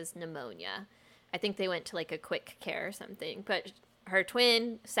diagnosed as pneumonia. I think they went to like a quick care or something, but her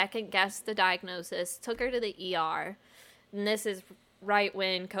twin second guessed the diagnosis, took her to the ER, and this is right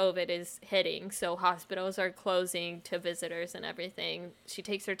when COVID is hitting, so hospitals are closing to visitors and everything. She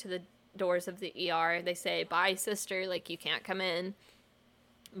takes her to the doors of the ER. They say, "Bye, sister, like you can't come in."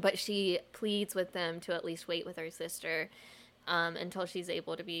 But she pleads with them to at least wait with her sister until she's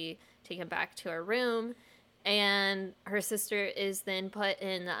able to be taken back to her room. And her sister is then put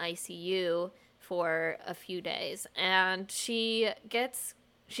in the ICU for a few days. And she's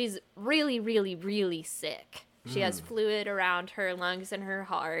really, really, really sick. She has fluid around her lungs and her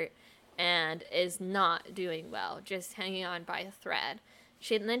heart and is not doing well, just hanging on by a thread.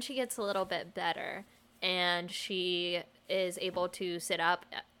 Then she gets a little bit better, and she is able to sit up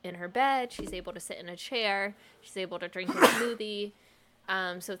in her bed. She's able to sit in a chair. She's able to drink a smoothie.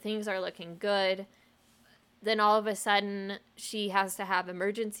 So things are looking good. Then all of a sudden, she has to have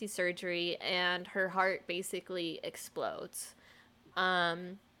emergency surgery, and her heart basically explodes.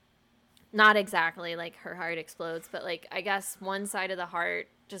 Not exactly like her heart explodes, but like I guess one side of the heart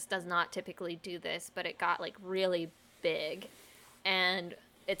just does not typically do this, but it got like really big. And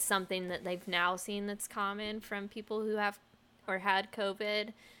it's something that they've now seen that's common from people who have or had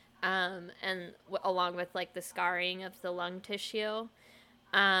COVID, along with like the scarring of the lung tissue.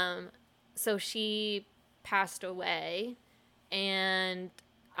 So she passed away, and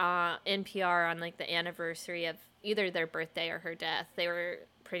NPR on like the anniversary of either their birthday or her death, they were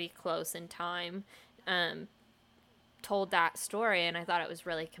pretty close in time, told that story, and I thought it was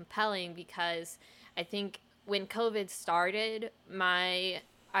really compelling because I think when COVID started, my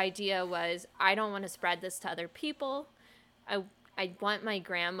idea was I don't want to spread this to other people. I want my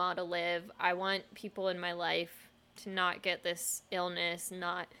grandma to live. I want people in my life to not get this illness,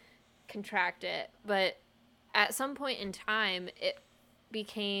 not contract it. But at some point in time, it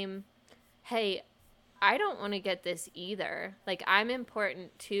became, hey, I don't want to get this either. Like, I'm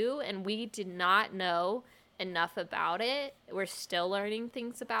important too, and we did not know enough about it. We're still learning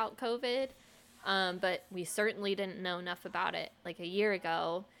things about COVID, but we certainly didn't know enough about it like a year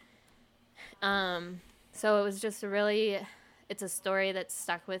ago. So it was just it's a story that's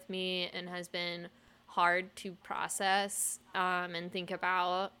stuck with me and has been hard to process and think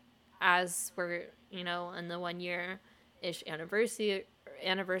about as we're, in the 1 year-ish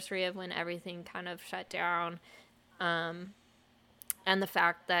anniversary of when everything kind of shut down. And the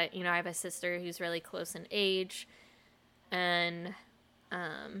fact that, I have a sister who's really close in age, and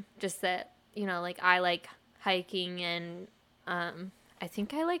just that, like I like hiking, and I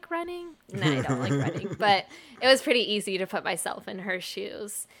think I like running. No, I don't like running, but it was pretty easy to put myself in her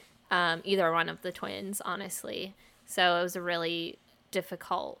shoes. Either one of the twins, honestly. So it was a really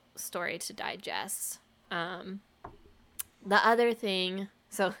difficult story to digest. The other thing,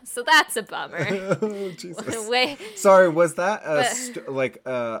 so that's a bummer. Oh, Jesus. Wait, Sorry, was that but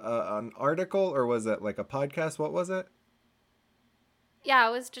an article or was it like a podcast? What was it? yeah,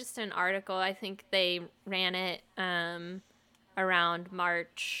 it was just an article. I think they ran it around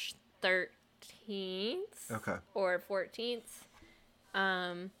March 13th Okay. or 14th.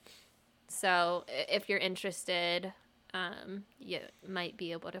 So if you're interested, you might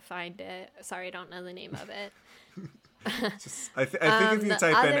be able to find it. Sorry, I don't know the name of it. I think if you The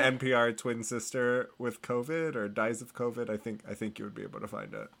type in other NPR twin sister with COVID or dies of COVID, I think you would be able to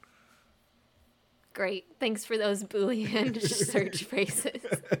find it. Great. Thanks for those Boolean search phrases.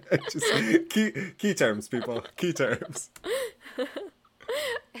 Just key terms, people. Key terms.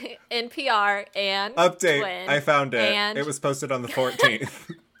 NPR and Update. twin. I found it. And It was posted on the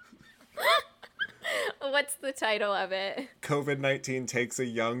 14th. what's the title of it? COVID-19 takes a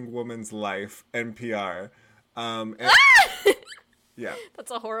young woman's life. NPR. And, yeah.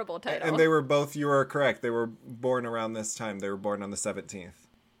 That's a horrible title. And they were both, you are correct, they were born around this time. They were born on the 17th.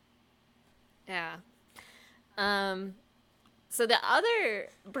 Yeah. So the other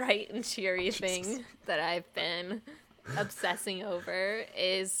bright and cheery thing that I've been obsessing over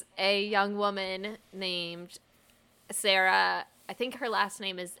is a young woman named Sarah. I think her last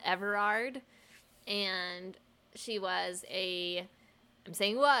name is Everard, and she was I'm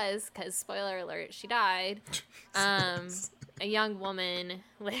saying was because spoiler alert, she died. A young woman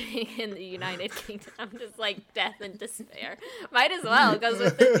living in the United Kingdom. I'm just like death and despair. Might as well, goes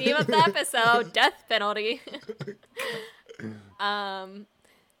with the theme of the episode, death penalty.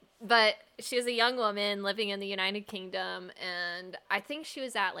 But she was a young woman living in the United Kingdom, and I think she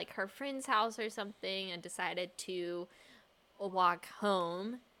was at like her friend's house or something and decided to walk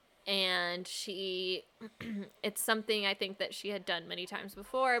home. And it's something I think that she had done many times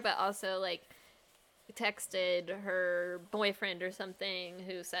before, but also like texted her boyfriend or something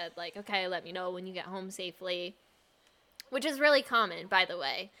who said like, okay, let me know when you get home safely, which is really common, by the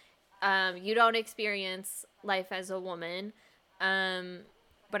way. You don't experience life as a woman,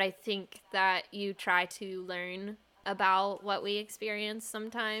 but I think that you try to learn about what we experience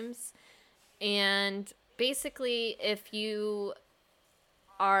sometimes. And basically, if you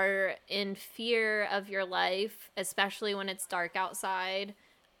are in fear of your life, especially when it's dark outside,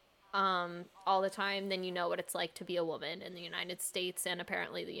 all the time, then you know what it's like to be a woman in the United States and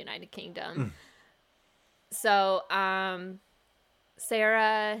apparently the United Kingdom. So,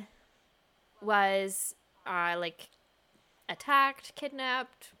 Sarah was, like, attacked,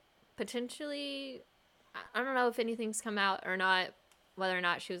 kidnapped, potentially, I don't know if anything's come out or not, whether or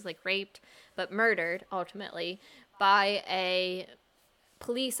not she was, like, raped, but murdered, ultimately, by a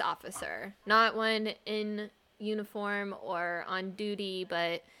police officer. Not one in uniform or on duty,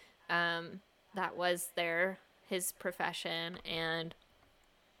 but that was his profession. And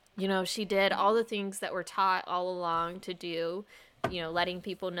she did all the things that were taught all along to do, letting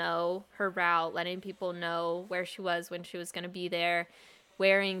people know her route, letting people know where she was when she was going to be there,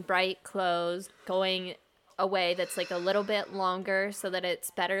 wearing bright clothes, going a way that's like a little bit longer so that it's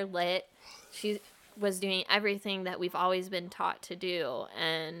better lit. She was doing everything that we've always been taught to do,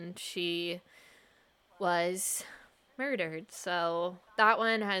 and she was murdered. So that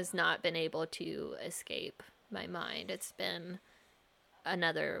one has not been able to escape my mind. It's been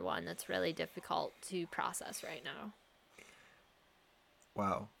another one that's really difficult to process right now.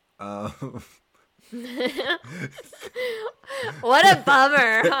 Wow. What a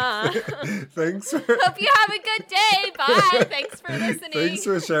bummer, huh? Thanks for Hope you have a good day. Bye. Thanks for listening. Thanks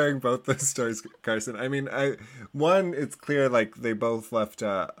for sharing both those stories, Carson. I mean, one, it's clear like they both left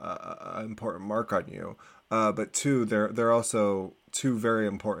a important mark on you. But two, they're also two very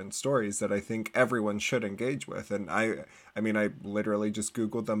important stories that I think everyone should engage with. And I mean, I literally just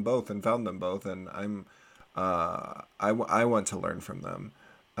Googled them both and found them both, and I want to learn from them.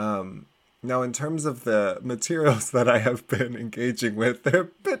 Now, in terms of the materials that I have been engaging with, they're a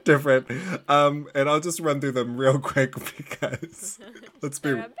bit different. And I'll just run through them real quick because let's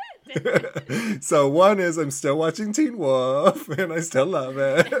be. So one is I'm still watching Teen Wolf, and I still love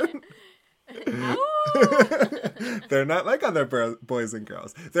it. They're not like other boys and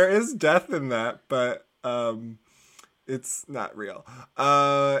girls. There is death in that, but it's not real.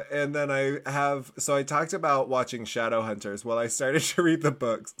 And then I talked about watching Shadowhunters. Well, I started to read the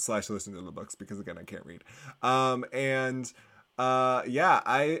books / listen to the books because again, I can't read. I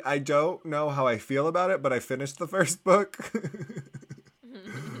don't know how I feel about it, but I finished the first book.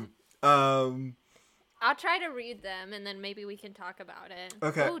 Um, I'll try to read them, and then maybe we can talk about it.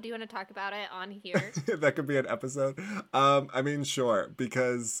 Okay. Oh, do you want to talk about it on here? That could be an episode. I mean, sure,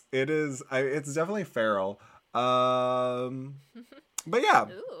 because it's definitely feral. But yeah,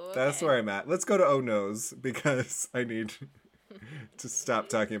 Ooh, that's okay. where I'm at. Let's go to Oh No's because I need to stop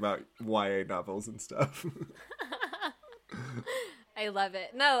talking about YA novels and stuff. I love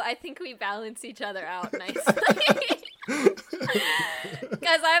it. No, I think we balance each other out nicely.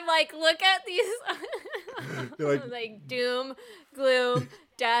 Because I'm like, look at these, You're like, like doom, gloom,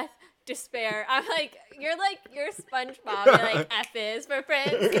 death, despair. I'm like, you're SpongeBob. You're like, F is for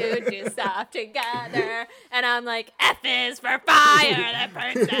friends who do stuff together, and I'm like, F is for fire that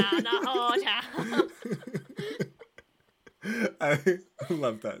burns down the whole town. I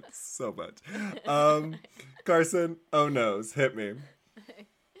love that so much. Carson, Oh No's, hit me.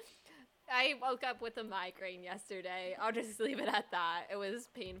 I woke up with a migraine yesterday. I'll just leave it at that. It was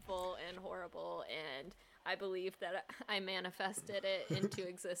painful and horrible, and I believe that I manifested it into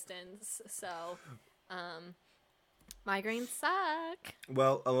existence. So, migraines suck.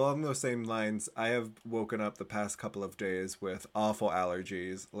 Well, along those same lines, I have woken up the past couple of days with awful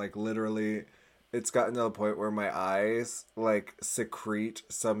allergies. Like, literally, it's gotten to the point where my eyes, like, secrete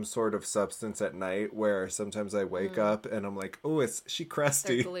some sort of substance at night where sometimes I wake up and I'm like, oh, is she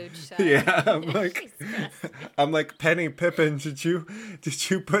crusty? They're glued shut. Yeah, I'm like, Penny Pippin, did you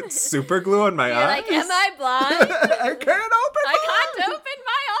put super glue on my You're eyes? like, am I blind? I can't open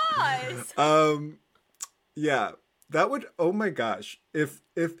my eyes. Yeah, that would, oh my gosh. If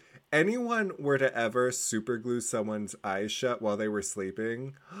anyone were to ever super glue someone's eyes shut while they were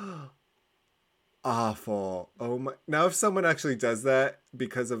sleeping, awful. Oh my, now if someone actually does that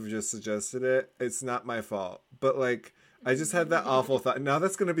because I've just suggested it, it's not my fault. But like, I just had that awful thought. Now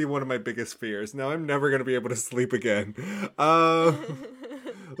that's going to be one of my biggest fears. Now I'm never going to be able to sleep again.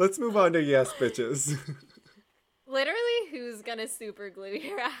 Let's move on to Yes Bitches. Literally, who's gonna super glue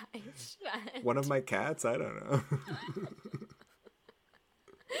your eyes shut? One of my cats? I don't know.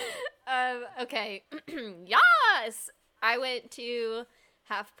 Okay. Yes! I went to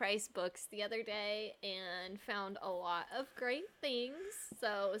Half Price Books the other day and found a lot of great things.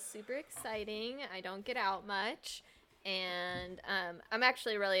 So it was super exciting. I don't get out much. And I'm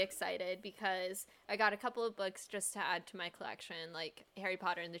actually really excited because I got a couple of books just to add to my collection, like Harry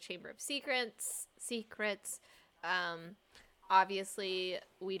Potter and the Chamber of Secrets. Obviously,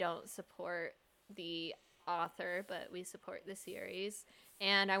 we don't support the author, but we support the series.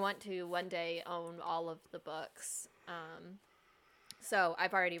 And I want to one day own all of the books. So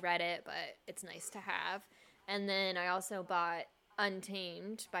I've already read it, but it's nice to have. And then I also bought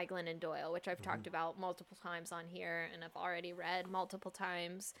Untamed by Glennon Doyle, which I've talked about multiple times on here and I've already read multiple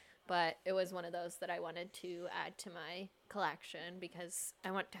times. But it was one of those that I wanted to add to my collection because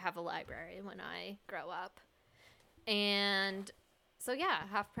I want to have a library when I grow up. And so, yeah,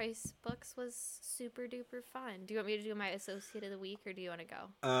 Half Price Books was super duper fun. Do you want me to do my Associate of the Week or do you want to go?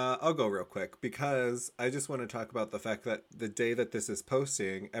 I'll go real quick because I just want to talk about the fact that the day that this is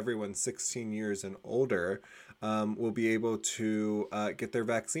posting, everyone 16 years and older will be able to get their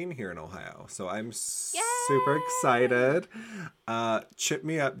vaccine here in Ohio. So I'm super excited. Chip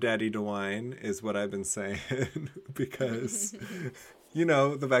me up, Daddy DeWine, is what I've been saying because... You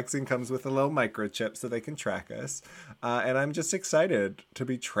know, the vaccine comes with a little microchip so they can track us. And I'm just excited to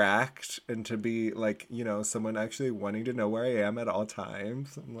be tracked and to be, like, you know, someone actually wanting to know where I am at all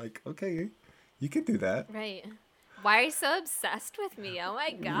times. I'm like, okay, you can do that. Right. Why are you so obsessed with me? Oh,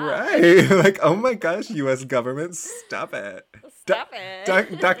 my God. Right. Like, oh, my gosh, U.S. government, stop it. Stop it.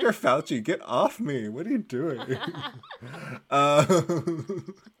 Dr. Fauci, get off me. What are you doing?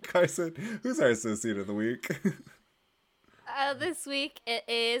 Carson, who's our Associate of the Week? This week it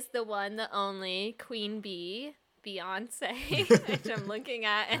is the one, the only Queen Bee, Beyonce, which I'm looking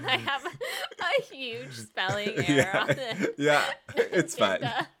at, and I have a huge spelling error on it. Yeah, it's fine.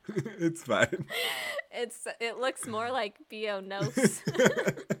 It's fine. It looks more like Bionos.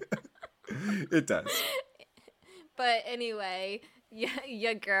 It does. But anyway,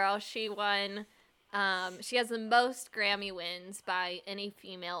 your girl, she won. She has the most Grammy wins by any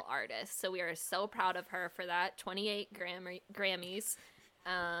female artist, so we are so proud of her for that. 28 Grammys,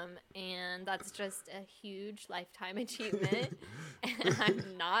 and that's just a huge lifetime achievement. And I'm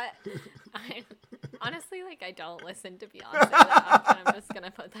honestly, like, I don't listen to Beyonce that often. I'm just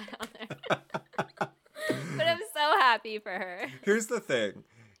gonna put that out there. But I'm so happy for her. Here's the thing.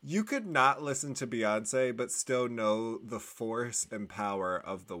 You could not listen to Beyonce, but still know the force and power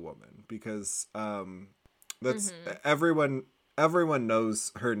of the woman because that's everyone everyone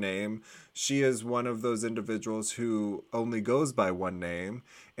knows her name. She is one of those individuals who only goes by one name,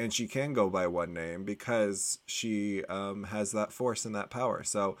 and she can go by one name because she has that force and that power.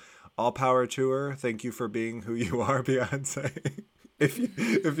 So all power to her. Thank you for being who you are, Beyonce.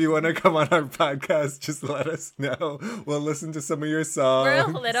 If you want to come on our podcast, just let us know. We'll listen to some of your songs. We're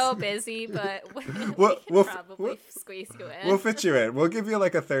a little busy, but we can probably squeeze you in. We'll fit you in. We'll give you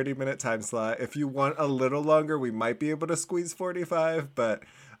like a 30-minute time slot. If you want a little longer, we might be able to squeeze 45, but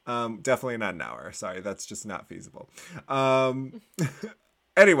definitely not an hour. Sorry, that's just not feasible.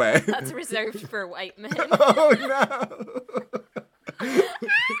 Anyway. That's reserved for white men. Oh, no.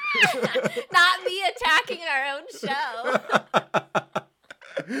 Not me attacking our own show.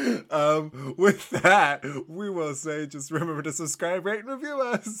 With that, we will say just remember to subscribe, rate, and review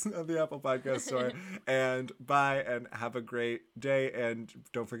us on the Apple Podcast Store. And bye, and have a great day. And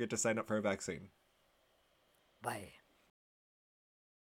don't forget to sign up for a vaccine. Bye.